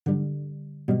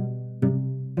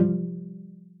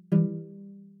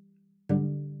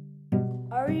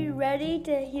Are you ready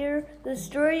to hear the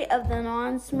story of the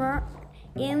non-smart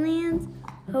aliens?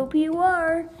 Hope you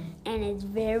are, and it's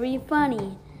very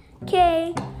funny.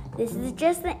 Okay, this is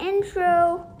just the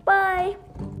intro. Bye.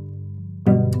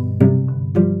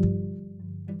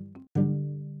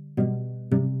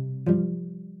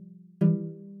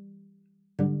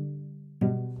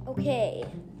 Okay,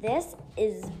 this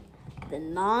is the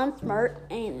non-smart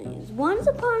aliens. Once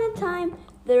upon a time,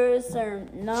 there were some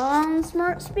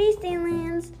non-smart space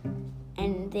aliens,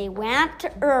 and they went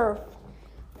to Earth.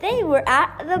 They were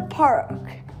at the park.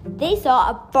 They saw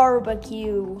a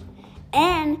barbecue,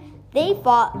 and they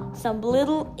thought some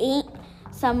little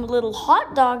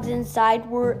hot dogs inside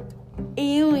were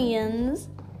aliens.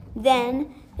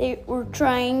 Then they were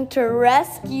trying to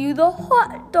rescue the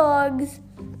hot dogs.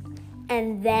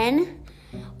 And then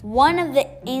one of the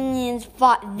aliens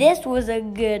thought this was a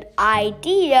good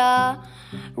idea,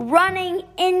 running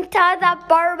into the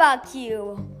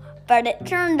barbecue. But it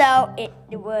turned out it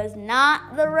was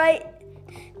not the right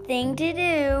thing to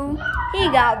do. He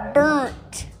got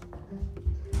burnt.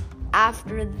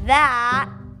 After that,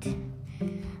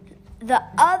 the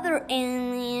other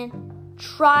alien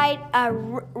tried a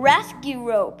rescue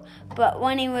rope, but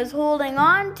when he was holding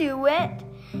on to it,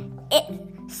 it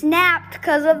snapped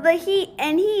because of the heat,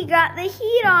 and he got the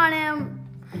heat on him.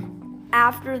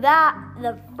 After that,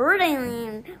 the third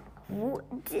alien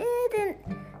didn't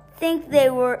think they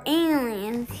were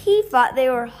aliens. He thought they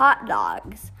were hot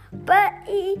dogs, but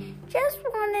he just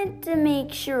wanted to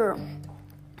make sure.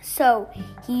 So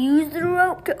he used the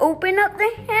rope to open up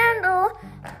the handle,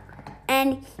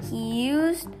 and he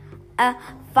used a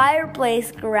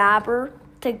fireplace grabber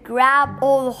to grab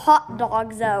all the hot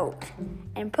dogs out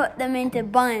and put them into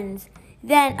buns.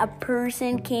 Then a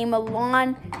person came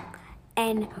along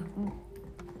and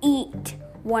ate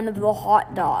one of the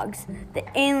hot dogs. The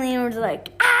alien was like,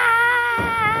 ah!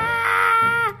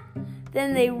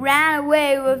 Then they ran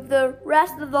away with the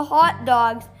rest of the hot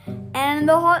dogs and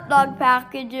the hot dog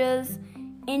packages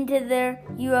into their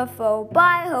UFO.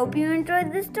 Bye. Hope you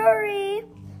enjoyed the story.